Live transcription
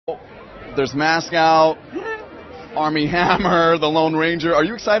There's Mask Out, Army Hammer, The Lone Ranger. Are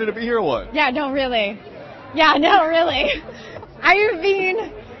you excited to be here or what? Yeah, no, really. I've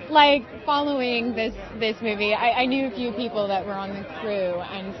been following this movie. I knew a few people that were on the crew,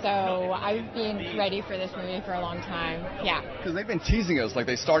 and so I've been ready for this movie for a long time. Yeah. Because they've been teasing us. Like,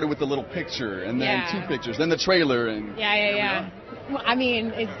 they started with the little picture, and then 2 pictures, then the trailer, and... Yeah. Well, I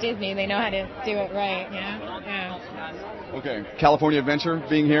mean, it's Disney. They know how to do it right, Yeah. Okay. California Adventure,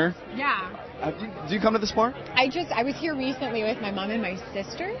 being here? Yeah. Do you come to this park? I was here recently with my mom and my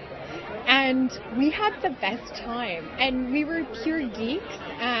sister, and we had the best time. And we were pure geeks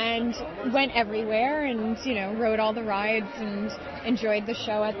and went everywhere and, rode all the rides and enjoyed the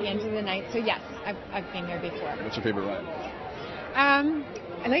show at the end of the night. So, yes, I've been here before. What's your favorite ride?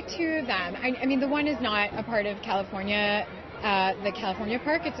 I like 2 of them. I mean, the one is not a part of California, the California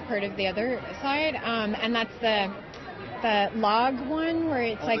park. It's a part of the other side, and that's the log one where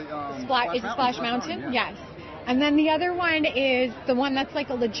it's Splash Mountain? Yeah. Yes. And then the other one is the one that's like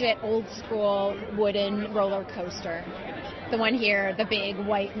a legit old school wooden roller coaster. The one here, the big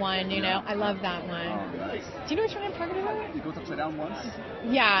white one, I love that one. Oh, nice. Do you know which one I'm talking about? It goes upside down once?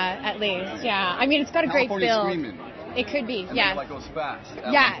 Yeah, at least, yeah. I mean, it's got a great build. Screaming. It could be, and yeah. Then it goes fast.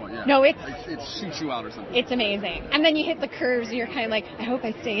 Yeah. No, it shoots you out or something. It's amazing. And then you hit the curves and you're kind of like, I hope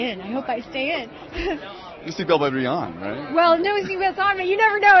I stay in. Your seatbelt better be on, right? Well, no seatbelt's on, but you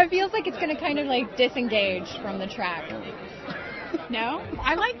never know. It feels like it's going to kind of disengage from the track. No?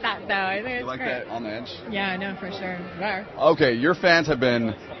 I like that, though. I think it's you like great. that on the edge? Yeah, no, for sure. There. Okay, your fans have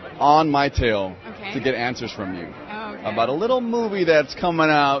been on my tail to get answers from you about a little movie that's coming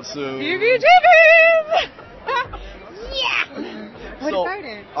out soon. CBGB! Yeah! What about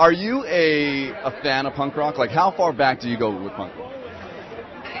it? Are you a fan of punk rock? Like, how far back do you go with punk rock?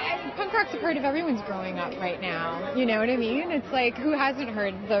 Punk rock's a part of everyone's growing up right now. You know what I mean? It's like, who hasn't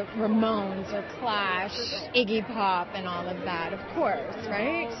heard the Ramones or Clash, Iggy Pop, and all of that? Of course,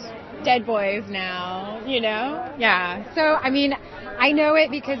 right? Dead Boys now, Yeah. So, I mean, I know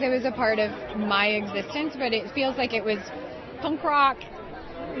it because it was a part of my existence, but it feels like it was punk rock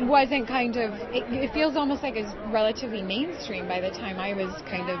wasn't it feels almost like it's relatively mainstream by the time I was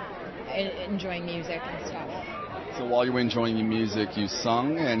kind of enjoying music and stuff. So while you were enjoying your music, you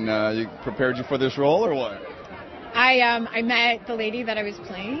sung and you prepared you for this role, or what? I met the lady that I was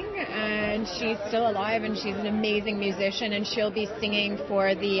playing, and she's still alive, and she's an amazing musician, and she'll be singing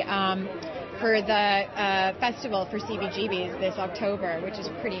for the festival for CBGBs this October, which is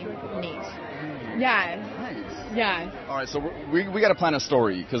pretty neat. Yeah. Nice. Yeah. All right, so we got to plan a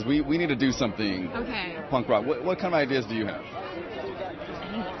story because we need to do something. Okay. Punk rock. What kind of ideas do you have?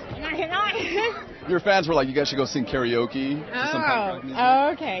 Your fans were like, you guys should go sing karaoke. Some punk rock music. Oh,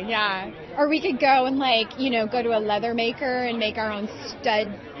 okay, yeah. Or we could go and go to a leather maker and make our own stud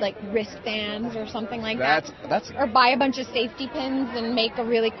wristbands or something like that. Or buy a bunch of safety pins and make a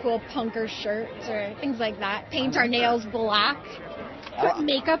really cool punker shirt or things like that. Paint our nails black. Put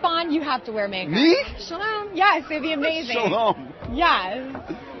makeup on. You have to wear makeup. Me? Shalom. Yes, it'd be amazing. Shalom. Yes.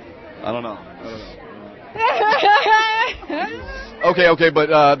 I don't know. Okay,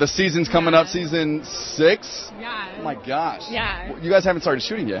 but the season's coming up, season 6? Yeah. Oh my gosh. Yeah. You guys haven't started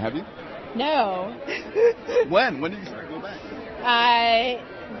shooting yet, have you? No. When? When did you start? Go back.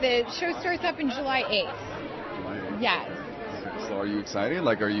 The show starts up in July 8th. Yes. So are you excited?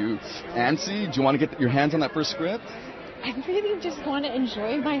 Are you antsy? Do you want to get your hands on that first script? I really just want to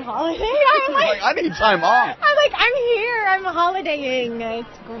enjoy my holiday. I need time off. I'm here. I'm holidaying.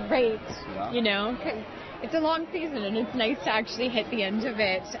 It's great. Yeah. 'Cause it's a long season, and it's nice to actually hit the end of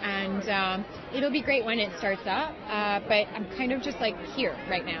it. And it'll be great when it starts up. But I'm kind of just here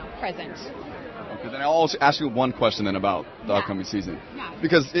right now, present. Okay, then I'll also ask you one question then about the upcoming season. Yeah.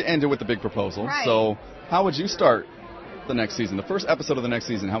 Because it ended with the big proposal. Right. So how would you start the next season? The first episode of the next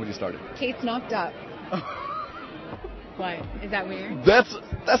season, how would you start it? Kate's knocked up. What? Is that weird? That's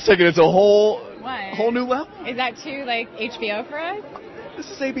taking it to a whole new level. Is that too HBO for us? This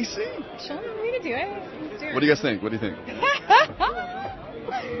is ABC. Sure, we can do it. Let's do it. What do you guys think? What do you think?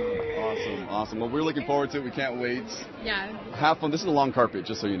 Awesome. Well, we're looking forward to it. We can't wait. Yeah. Have fun. This is a long carpet,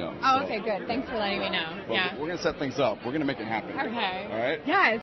 just so you know. Oh, okay, good. Thanks for letting me know. We're going to set things up. We're going to make it happen. Okay. All right? Yeah.